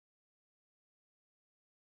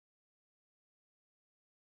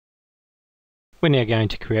We're now going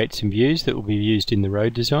to create some views that will be used in the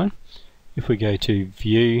road design. If we go to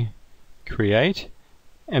View, Create,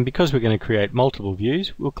 and because we're going to create multiple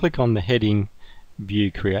views, we'll click on the heading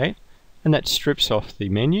View Create, and that strips off the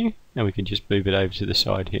menu, and we can just move it over to the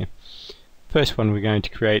side here. First one we're going to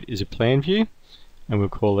create is a plan view, and we'll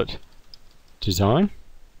call it Design.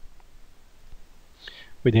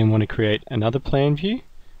 We then want to create another plan view,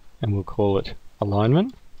 and we'll call it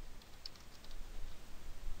Alignment.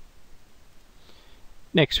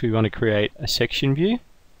 Next we want to create a section view,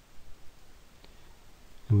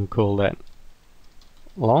 and we'll call that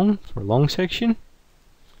Long for a long section,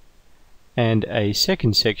 and a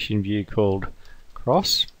second section view called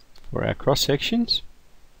Cross for our cross sections.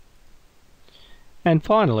 And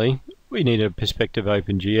finally we need a Perspective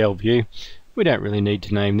OpenGL view. We don't really need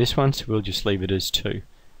to name this one, so we'll just leave it as 2.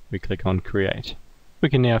 We click on Create. We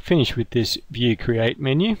can now finish with this View Create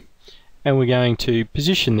menu, and we're going to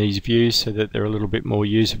position these views so that they're a little bit more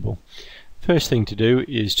usable. First thing to do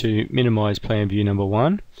is to minimize plan view number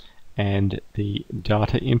 1 and the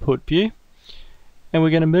data input view, and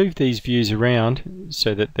we're going to move these views around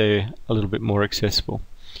so that they're a little bit more accessible.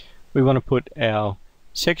 We want to put our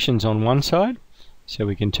sections on one side, so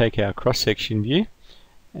we can take our cross section view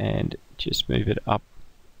and just move it up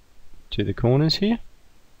to the corners here,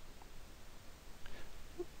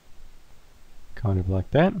 kind of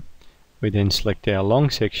like that. We then select our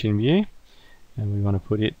long section view, and we want to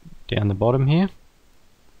put it down the bottom here.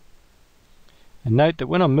 And note that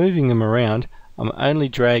when I'm moving them around, I'm only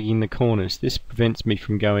dragging the corners. This prevents me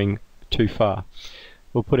from going too far.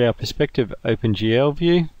 We'll put our Perspective OpenGL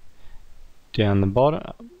view down the bottom,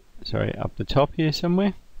 up the top here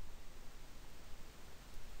somewhere.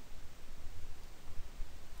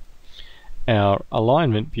 Our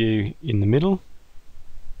alignment view in the middle.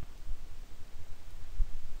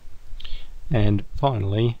 And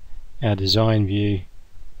finally our design view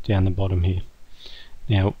down the bottom here.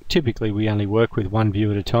 Now typically we only work with one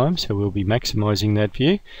view at a time, so we'll be maximizing that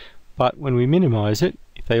view, but when we minimize it,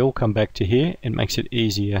 if they all come back to here, it makes it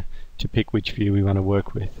easier to pick which view we want to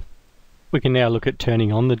work with. We can now look at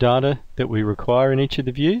turning on the data that we require in each of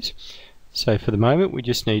the views. So for the moment we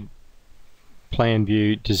just need Plan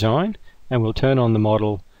View Design, and we'll turn on the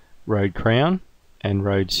model Road Crown and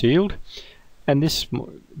Road Sealed. And this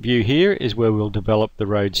view here is where we'll develop the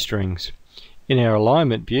road strings. In our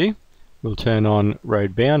alignment view, we'll turn on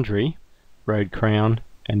Road Boundary, Road Crown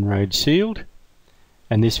and Road Sealed,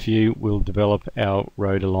 and this view will develop our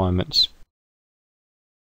road alignments.